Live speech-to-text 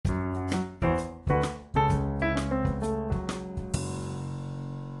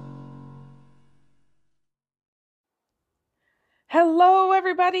Hello,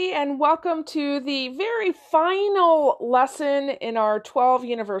 everybody, and welcome to the very final lesson in our 12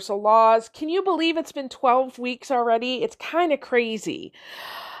 universal laws. Can you believe it's been 12 weeks already? It's kind of crazy.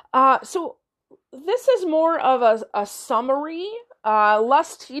 So this is more of a summary,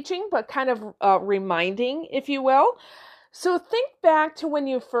 less teaching, but kind of reminding, if you will. So think back to when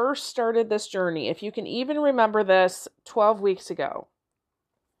you first started this journey, if you can even remember this 12 weeks ago.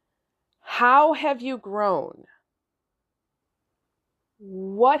 How have you grown?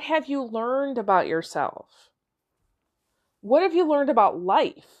 What have you learned about yourself? What have you learned about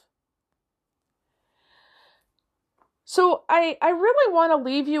life? So I really want to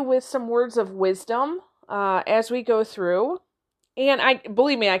leave you with some words of wisdom as we go through. And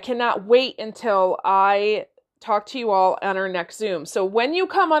believe me, I cannot wait until I talk to you all on our next Zoom. So when you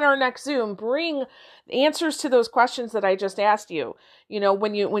come on our next Zoom, bring answers to those questions that I just asked you. You know,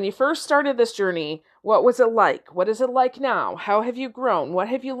 when you first started this journey, what was it like? What is it like now? How have you grown? What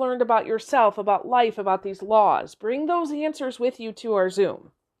have you learned about yourself, about life, about these laws? Bring those answers with you to our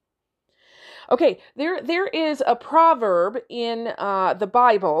Zoom. Okay, there is a proverb in the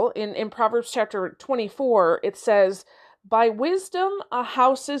Bible, in Proverbs chapter 24. It says, "By wisdom a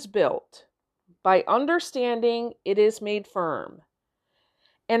house is built, by understanding it is made firm,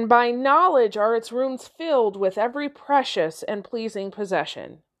 and by knowledge are its rooms filled with every precious and pleasing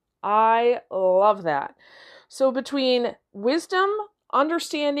possession." I love that. So between wisdom,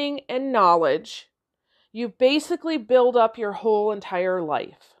 understanding, and knowledge, you basically build up your whole entire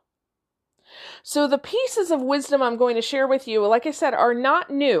life. So the pieces of wisdom I'm going to share with you, like I said, are not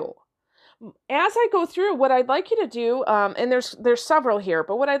new. As I go through, what I'd like you to do, and there's several here,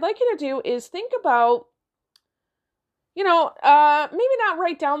 but what I'd like you to do is think about, maybe not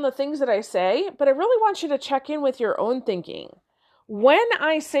write down the things that I say, but I really want you to check in with your own thinking. When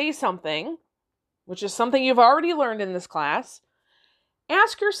I say something, which is something you've already learned in this class,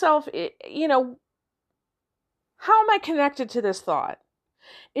 ask yourself, how am I connected to this thought?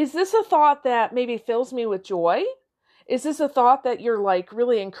 Is this a thought that maybe fills me with joy? Is this a thought that you're like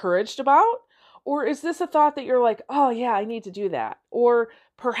really encouraged about? Or is this a thought that you're like, oh yeah, I need to do that? Or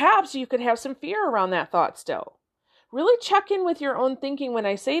perhaps you could have some fear around that thought still. Really check in with your own thinking when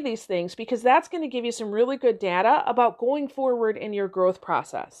I say these things, because that's going to give you some really good data about going forward in your growth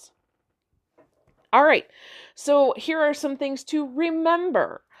process. All right, so here are some things to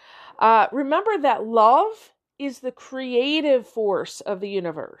remember. Remember that love is the creative force of the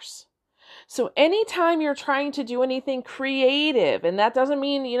universe. So anytime you're trying to do anything creative, and that doesn't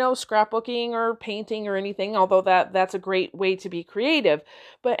mean, scrapbooking or painting or anything, although that's a great way to be creative,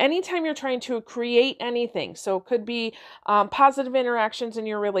 but anytime you're trying to create anything, so it could be positive interactions in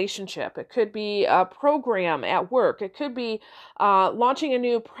your relationship, it could be a program at work, it could be launching a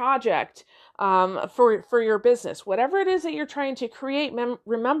new project for your business, whatever it is that you're trying to create,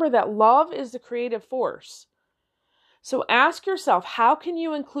 remember that love is the creative force. So ask yourself, how can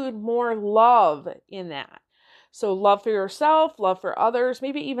you include more love in that? So love for yourself, love for others,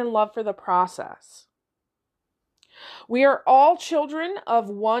 maybe even love for the process. We are all children of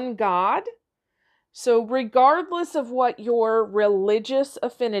one God. So regardless of what your religious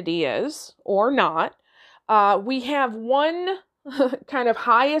affinity is or not, we have one kind of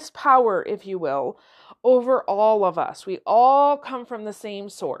highest power, if you will, over all of us. We all come from the same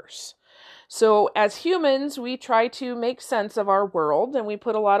source. So as humans, we try to make sense of our world, and we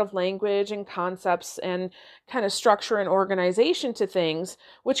put a lot of language and concepts and kind of structure and organization to things,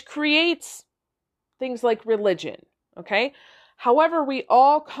 which creates things like religion, okay? However, we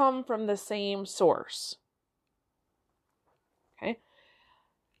all come from the same source, okay?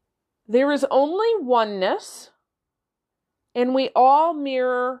 There is only oneness, and we all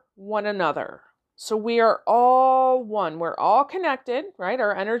mirror one another. So we are all one. We're all connected, right?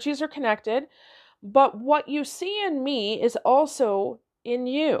 Our energies are connected. But what you see in me is also in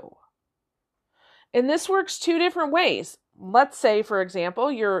you. And this works two different ways. Let's say, for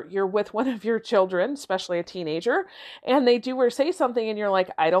example, you're with one of your children, especially a teenager, and they do or say something and you're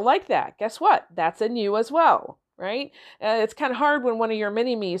like, I don't like that. Guess what? That's in you as well, right? It's kind of hard when one of your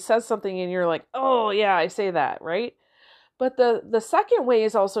mini-me's says something and you're like, oh yeah, I say that, right? But the second way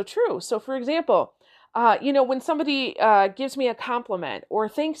is also true. So for example, when somebody gives me a compliment or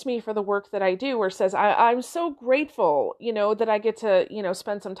thanks me for the work that I do, or says, I'm so grateful, that I get to,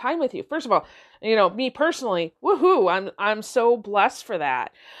 spend some time with you. First of all, me personally, woohoo, I'm so blessed for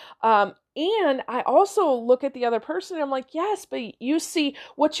that. And I also look at the other person and I'm like, yes, but you see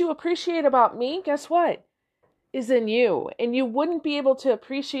what you appreciate about me, guess what? Is in you. And you wouldn't be able to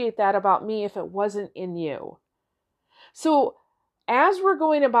appreciate that about me if it wasn't in you. So as we're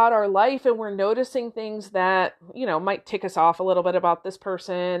going about our life and we're noticing things that, might tick us off a little bit about this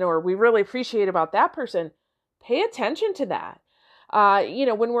person, or we really appreciate about that person, pay attention to that.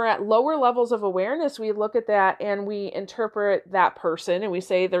 When we're at lower levels of awareness, we look at that and we interpret that person and we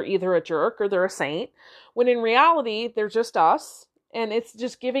say they're either a jerk or they're a saint, when in reality, they're just us. And it's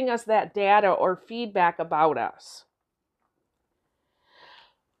just giving us that data or feedback about us.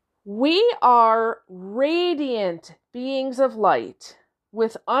 We are radiant beings of light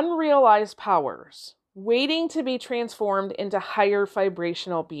with unrealized powers, waiting to be transformed into higher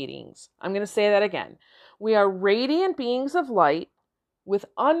vibrational beings. I'm going to say that again. We are radiant beings of light with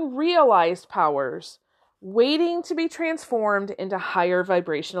unrealized powers, waiting to be transformed into higher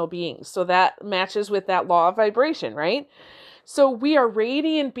vibrational beings. So that matches with that law of vibration, right? So we are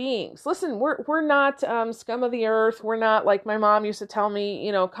radiant beings. Listen, we're not scum of the earth. We're not, like my mom used to tell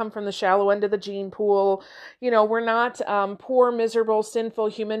me, come from the shallow end of the gene pool. We're not poor, miserable, sinful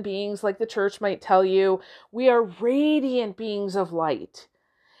human beings like the church might tell you. We are radiant beings of light.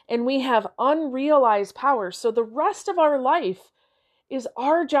 And we have unrealized powers. So the rest of our life is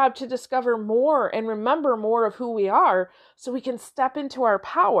our job to discover more and remember more of who we are so we can step into our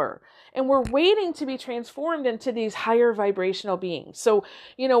power. And we're waiting to be transformed into these higher vibrational beings. So,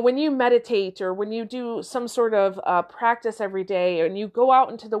 when you meditate or when you do some sort of practice every day and you go out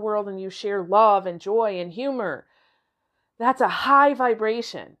into the world and you share love and joy and humor, that's a high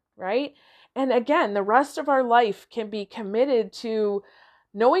vibration, right? And again, the rest of our life can be committed to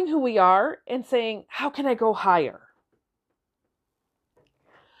knowing who we are and saying, how can I go higher?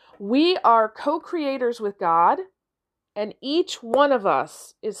 We are co-creators with God, and each one of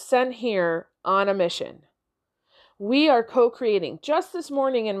us is sent here on a mission. We are co-creating. Just this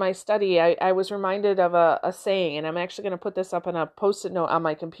morning in my study, I was reminded of a saying, and I'm actually going to put this up on a Post-it note on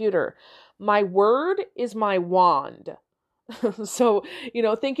my computer. My word is my wand. So,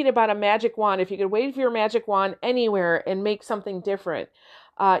 thinking about a magic wand, if you could wave your magic wand anywhere and make something different,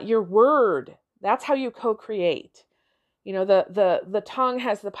 your word, that's how you co-create. The tongue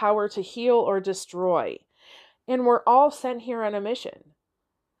has the power to heal or destroy. And we're all sent here on a mission.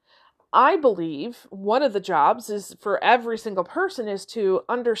 I believe one of the jobs is for every single person is to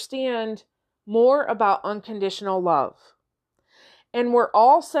understand more about unconditional love. And we're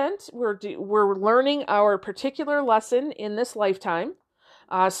all sent, we're learning our particular lesson in this lifetime.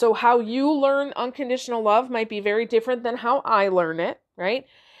 So how you learn unconditional love might be very different than how I learn it, right?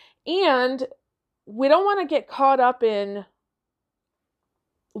 And we don't want to get caught up in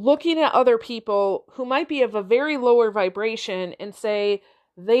looking at other people who might be of a very lower vibration and say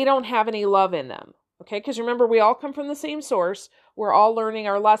they don't have any love in them. Okay? Because remember, we all come from the same source. We're all learning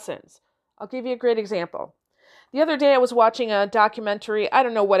our lessons. I'll give you a great example. The other day I was watching a documentary. I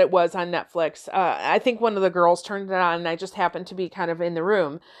don't know what it was on Netflix. I think one of the girls turned it on and I just happened to be kind of in the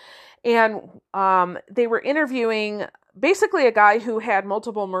room. And they were interviewing basically a guy who had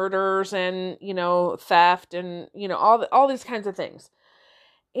multiple murders and, theft and, all these kinds of things.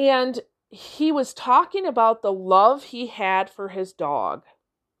 And he was talking about the love he had for his dog.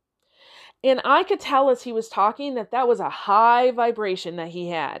 And I could tell as he was talking that was a high vibration that he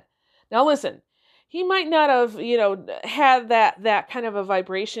had. Now listen, he might not have, had that kind of a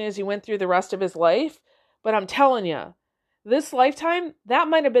vibration as he went through the rest of his life. But I'm telling you, this lifetime, that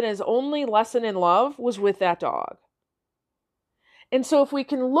might have been his only lesson in love was with that dog. And so if we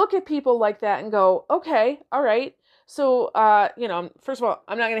can look at people like that and go, okay, all right. So, first of all,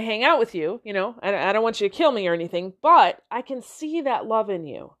 I'm not going to hang out with you, I don't want you to kill me or anything, but I can see that love in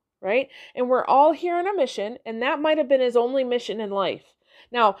you, right? And we're all here on a mission, and that might have been his only mission in life.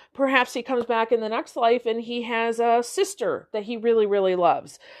 Now, perhaps he comes back in the next life and he has a sister that he really, really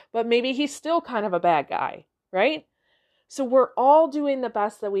loves, but maybe he's still kind of a bad guy, right? So we're all doing the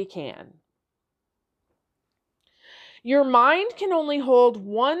best that we can. Your mind can only hold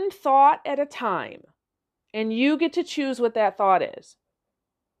one thought at a time. And you get to choose what that thought is.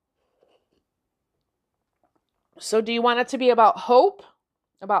 So do you want it to be about hope,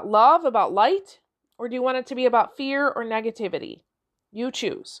 about love, about light? Or do you want it to be about fear or negativity? You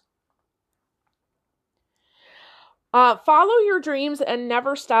choose. Follow your dreams and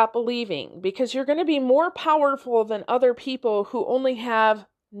never stop believing, because you're going to be more powerful than other people who only have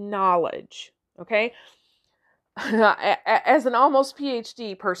knowledge. Okay? As an almost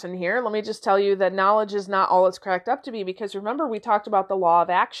PhD person here, let me just tell you that knowledge is not all it's cracked up to be, because remember we talked about the law of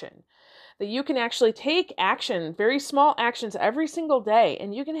action, that you can actually take action, very small actions every single day,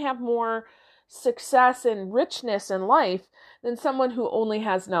 and you can have more success and richness in life than someone who only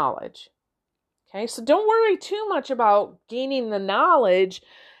has knowledge. Okay, so don't worry too much about gaining the knowledge.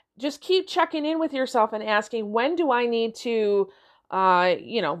 Just keep checking in with yourself and asking, when do I need to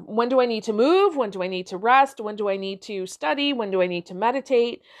When do I need to move? When do I need to rest? When do I need to study? When do I need to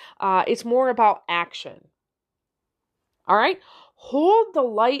meditate? It's more about action. All right. Hold the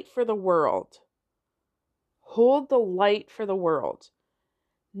light for the world. Hold the light for the world.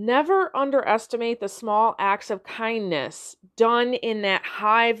 Never underestimate the small acts of kindness done in that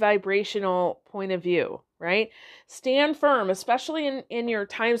high vibrational point of view, right? Stand firm, especially in your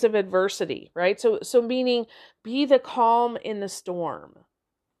times of adversity, right? So meaning be the calm in the storm.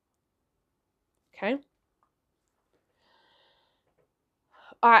 Okay?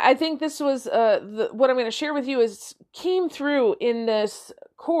 I think this was what I'm going to share with you came through in this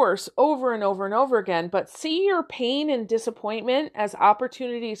course over and over and over again, but see your pain and disappointment as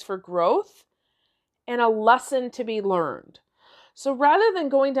opportunities for growth and a lesson to be learned. So rather than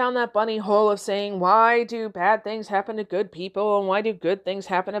going down that bunny hole of saying, why do bad things happen to good people and why do good things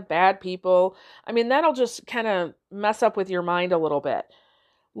happen to bad people? I mean, that'll just kind of mess up with your mind a little bit.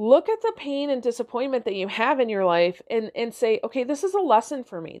 Look at the pain and disappointment that you have in your life and say, okay, this is a lesson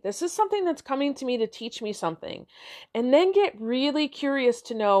for me. This is something that's coming to me to teach me something. And then get really curious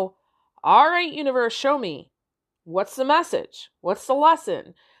to know, all right, universe, show me. What's the message? What's the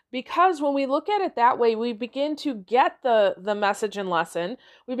lesson? Because when we look at it that way, we begin to get the message and lesson.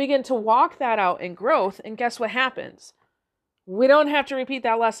 We begin to walk that out in growth. And guess what happens? We don't have to repeat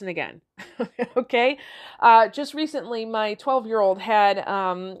that lesson again. Okay. Just recently, my 12-year-old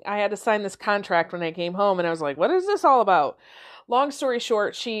I had to sign this contract when I came home and I was like, what is this all about? Long story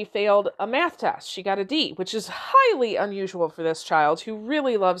short, she failed a math test. She got a D, which is highly unusual for this child who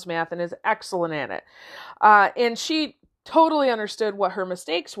really loves math and is excellent at it. And she totally understood what her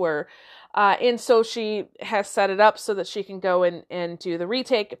mistakes were. And so she has set it up so that she can go and do the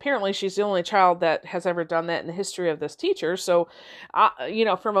retake. Apparently she's the only child that has ever done that in the history of this teacher. So,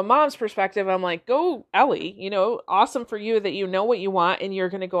 from a mom's perspective, I'm like, go Ellie, awesome for you that you know what you want and you're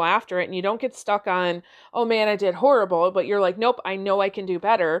going to go after it. And you don't get stuck on, oh man, I did horrible, but you're like, nope, I know I can do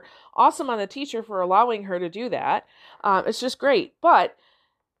better. Awesome on the teacher for allowing her to do that. It's just great. But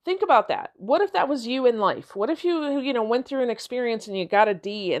think about that. What if that was you in life? What if you went through an experience and you got a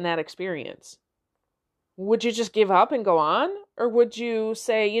D in that experience? Would you just give up and go on? Or would you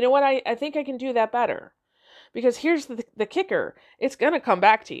say, you know what, I think I can do that better? Because here's the kicker. It's going to come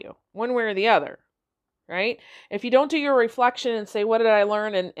back to you one way or the other, right? If you don't do your reflection and say, what did I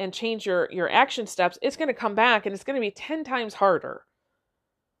learn and change your action steps, it's going to come back and it's going to be 10 times harder.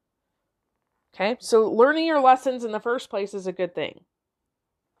 Okay? So learning your lessons in the first place is a good thing.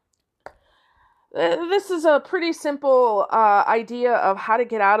 This is a pretty simple idea of how to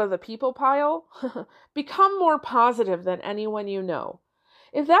get out of the people pile. Become more positive than anyone you know.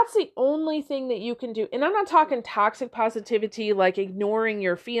 If that's the only thing that you can do, and I'm not talking toxic positivity like ignoring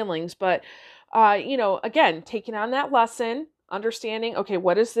your feelings, but, again, taking on that lesson, understanding, okay,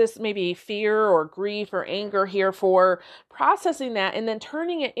 what is this maybe fear or grief or anger here for, processing that, and then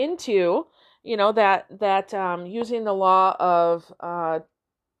turning it into, that using the law of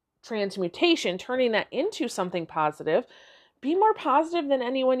transmutation, turning that into something positive. Be more positive than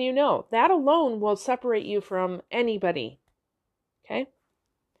anyone you know. That alone will separate you from anybody. Okay?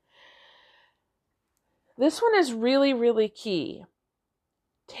 This one is really, really key.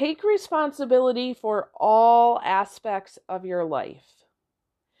 Take responsibility for all aspects of your life.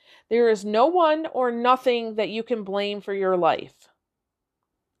 There is no one or nothing that you can blame for your life.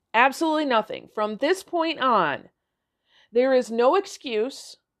 Absolutely nothing. From this point on, there is no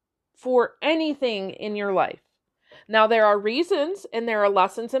excuse for anything in your life. Now, there are reasons and there are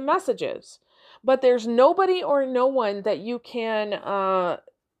lessons and messages, but there's nobody or no one that you can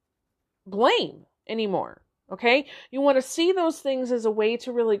blame anymore, okay? You want to see those things as a way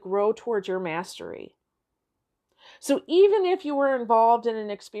to really grow towards your mastery. So even if you were involved in an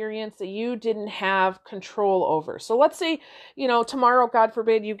experience that you didn't have control over, so let's say, tomorrow, God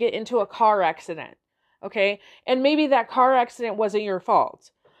forbid, you get into a car accident, okay? And maybe that car accident wasn't your fault.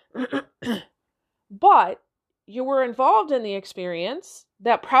 But you were involved in the experience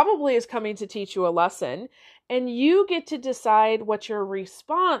that probably is coming to teach you a lesson, and you get to decide what your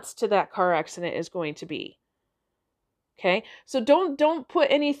response to that car accident is going to be. Okay? So don't put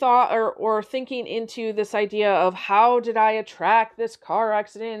any thought or thinking into this idea of how did I attract this car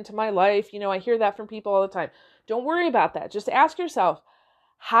accident into my life? I hear that from people all the time. Don't worry about that. Just ask yourself,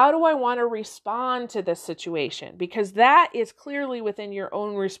 how do I want to respond to this situation? Because that is clearly within your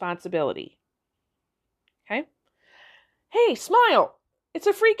own responsibility. Okay? Hey, smile. It's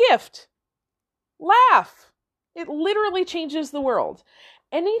a free gift. Laugh. It literally changes the world.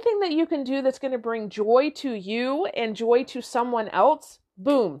 Anything that you can do that's going to bring joy to you and joy to someone else,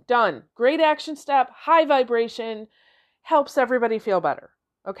 boom, done. Great action step, high vibration. helps everybody feel better.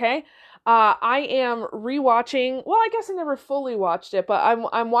 Okay. I am rewatching. Well, I guess I never fully watched it, but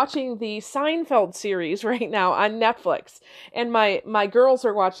I'm watching the Seinfeld series right now on Netflix, and my girls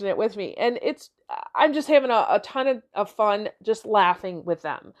are watching it with me, and I'm just having a ton of fun just laughing with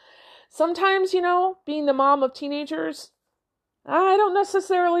them. Sometimes, being the mom of teenagers, I don't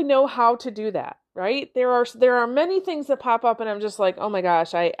necessarily know how to do that, right? There are many things that pop up and I'm just like, oh my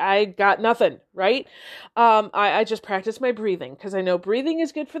gosh, I got nothing, right? I just practice my breathing because I know breathing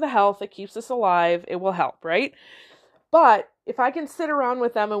is good for the health. It keeps us alive. It will help, right? But if I can sit around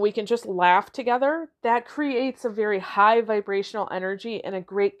with them and we can just laugh together, that creates a very high vibrational energy and a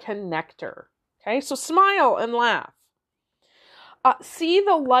great connector. Okay, so smile and laugh. See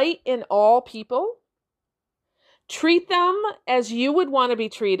the light in all people. Treat them as you would want to be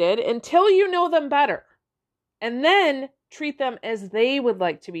treated until you know them better. And then treat them as they would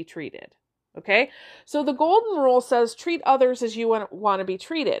like to be treated. Okay? So the golden rule says treat others as you want to be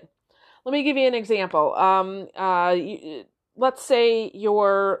treated. Let me give you an example. Let's say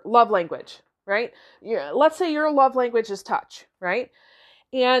your love language, right? Let's say your love language is touch, right?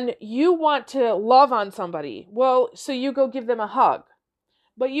 And you want to love on somebody. Well, so you go give them a hug.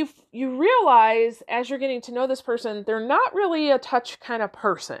 But you realize as you're getting to know this person, they're not really a touch kind of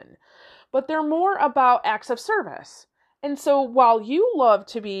person, but they're more about acts of service. And so while you love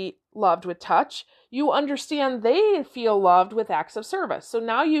to be loved with touch, you understand they feel loved with acts of service. So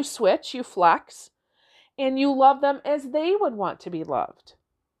now you switch, you flex, and you love them as they would want to be loved,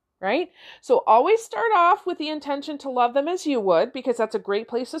 right? So always start off with the intention to love them as you would, because that's a great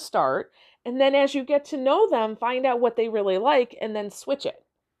place to start. And then as you get to know them, find out what they really like and then switch it.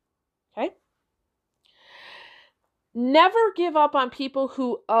 Okay? Never give up on people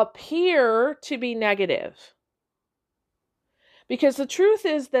who appear to be negative. Because the truth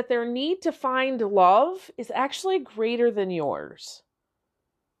is that their need to find love is actually greater than yours.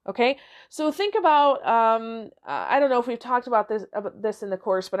 Okay? So think about, I don't know if we've talked about this in the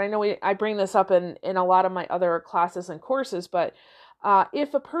course, but I know I bring this up in a lot of my other classes and courses, but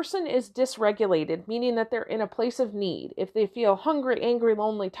if a person is dysregulated, meaning that they're in a place of need, if they feel hungry, angry,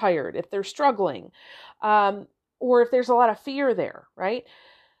 lonely, tired, if they're struggling, or if there's a lot of fear there, right?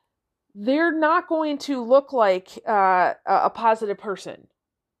 They're not going to look like a positive person.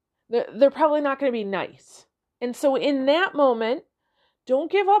 They're probably not going to be nice. And so in that moment,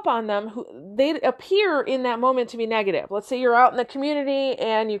 don't give up on them. They appear in that moment to be negative. Let's say you're out in the community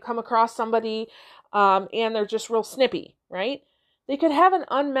and you come across somebody and they're just real snippy, right? They could have an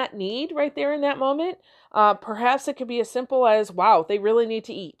unmet need right there in that moment. Perhaps it could be as simple as, wow, they really need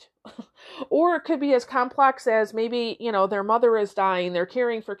to eat. Or it could be as complex as maybe, their mother is dying, they're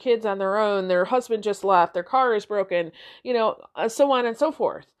caring for kids on their own, their husband just left, their car is broken, so on and so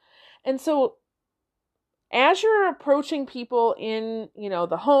forth. And so as you're approaching people in,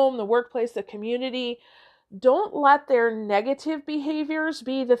 the home, the workplace, the community, don't let their negative behaviors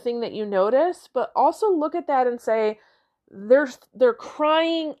be the thing that you notice, but also look at that and say, they're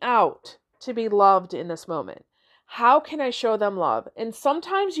crying out to be loved in this moment. How can I show them love? And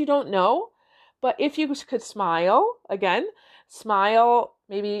sometimes you don't know, but if you could smile,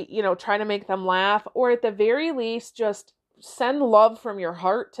 maybe, try to make them laugh, or at the very least, just send love from your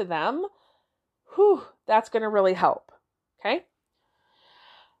heart to them. That's going to really help. Okay.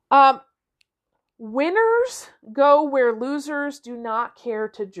 Winners go where losers do not care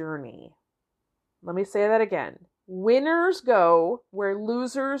to journey. Let me say that again. Winners go where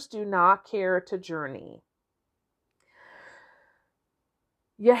losers do not care to journey.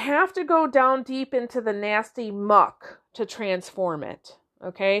 You have to go down deep into the nasty muck to transform it.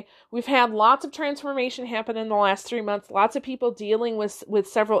 Okay. We've had lots of transformation happen in the last 3 months. Lots of people dealing with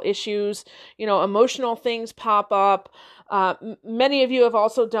several issues, emotional things pop up. Many of you have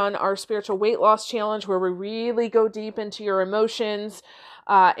also done our spiritual weight loss challenge where we really go deep into your emotions.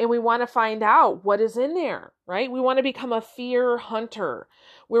 And we want to find out what is in there, right? We want to become a fear hunter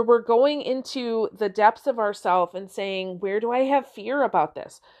where we're going into the depths of ourselves and saying, where do I have fear about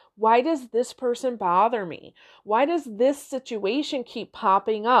this? Why does this person bother me? Why does this situation keep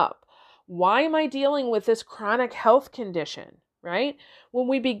popping up? Why am I dealing with this chronic health condition, right? When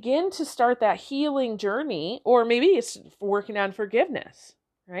we begin to start that healing journey, or maybe it's working on forgiveness,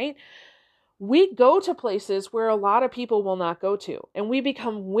 right? We go to places where a lot of people will not go to, and we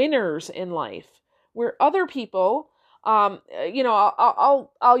become winners in life where other people, I'll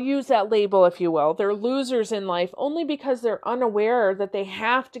use that label, if you will. They're losers in life only because they're unaware that they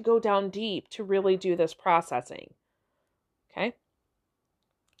have to go down deep to really do this processing. Okay.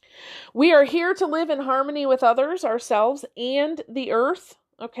 We are here to live in harmony with others, ourselves, and the earth.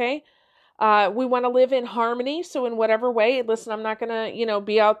 Okay. We want to live in harmony. So in whatever way, listen, I'm not going to,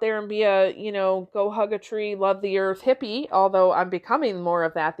 be out there and be a, go hug a tree, love the earth hippie, although I'm becoming more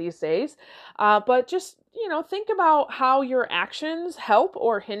of that these days. But just, think about how your actions help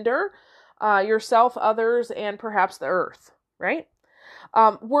or hinder yourself, others, and perhaps the earth, right?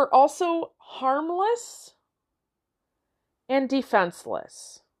 We're also harmless and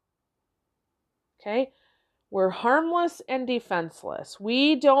defenseless. Okay? We're harmless and defenseless.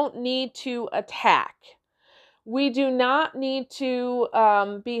 We don't need to attack. We do not need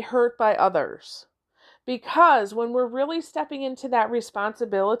to be hurt by others. Because when we're really stepping into that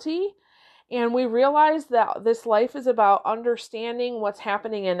responsibility and we realize that this life is about understanding what's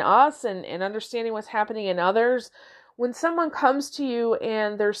happening in us and understanding what's happening in others, when someone comes to you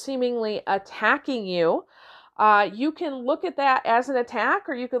and they're seemingly attacking you, you can look at that as an attack,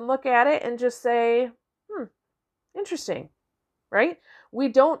 or you can look at it and just say, interesting, right? We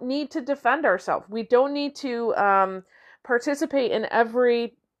don't need to defend ourselves. We don't need to participate in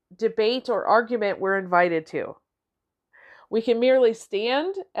every debate or argument we're invited to. We can merely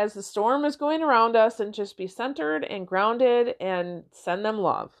stand as the storm is going around us and just be centered and grounded and send them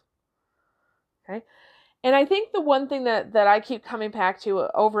love. Okay? And I think the one thing that I keep coming back to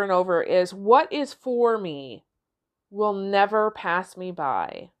over and over is what is for me will never pass me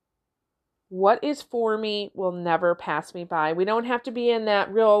by. What is for me will never pass me by. We don't have to be in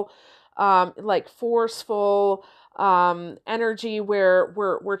that real, forceful energy where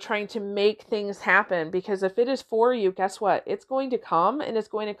we're trying to make things happen. Because if it is for you, guess what? It's going to come, and it's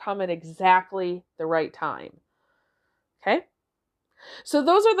going to come at exactly the right time. Okay? So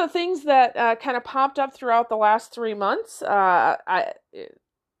those are the things that kind of popped up throughout the last 3 months.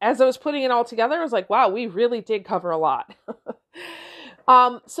 As I was putting it all together, I was like, wow, we really did cover a lot.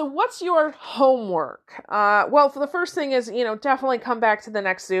 So what's your homework? Well, for the first thing is, definitely come back to the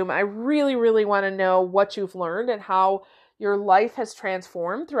next Zoom. I really, really want to know what you've learned and how your life has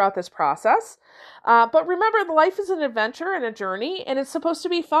transformed throughout this process. But remember, life is an adventure and a journey, and it's supposed to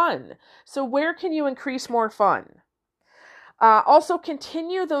be fun. So where can you increase more fun? Also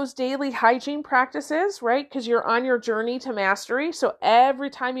continue those daily hygiene practices, right? Because you're on your journey to mastery. So every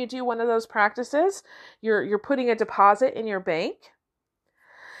time you do one of those practices, you're putting a deposit in your bank.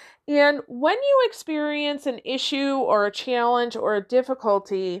 And when you experience an issue or a challenge or a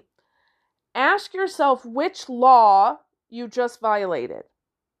difficulty, ask yourself which law you just violated.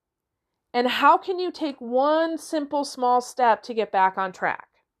 And how can you take one simple small step to get back on track?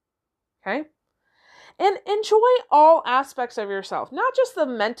 Okay? And enjoy all aspects of yourself, not just the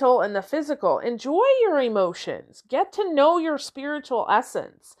mental and the physical. Enjoy your emotions. Get to know your spiritual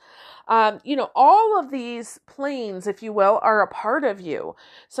essence. All of these planes, if you will, are a part of you.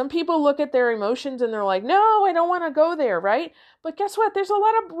 Some people look at their emotions and they're like, no, I don't want to go there, right? But guess what? There's a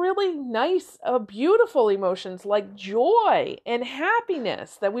lot of really nice, beautiful emotions like joy and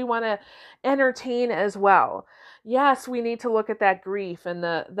happiness that we want to entertain as well. Yes, we need to look at that grief and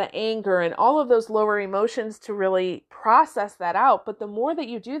the anger and all of those lower emotions to really process that out. But the more that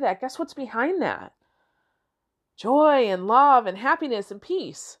you do that, guess what's behind that? Joy and love and happiness and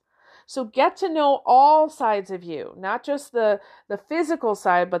peace. So get to know all sides of you, not just the physical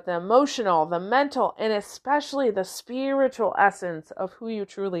side, but the emotional, the mental, and especially the spiritual essence of who you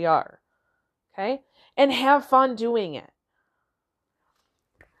truly are. Okay? And have fun doing it.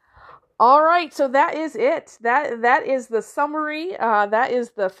 All right, so that is it. That is the summary. That is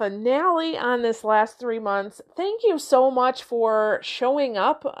the finale on this last 3 months. Thank you so much for showing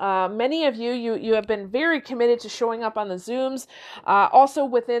up. Many of you have been very committed to showing up on the Zooms, also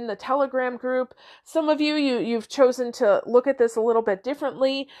within the Telegram group. Some of you've chosen to look at this a little bit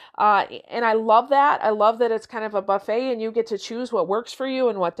differently, and I love that. I love that it's kind of a buffet, and you get to choose what works for you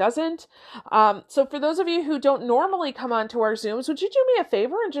and what doesn't. So for those of you who don't normally come onto our Zooms, would you do me a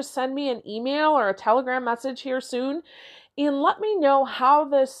favor and just send me an email or a Telegram message here soon and let me know how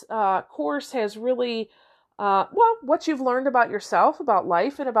this course has really, what you've learned about yourself, about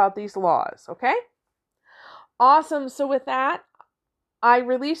life, and about these laws, okay? Awesome. So with that, I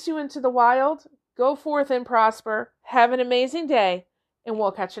release you into the wild. Go forth and prosper. Have an amazing day, and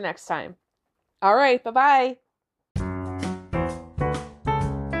we'll catch you next time. All right. Bye-bye.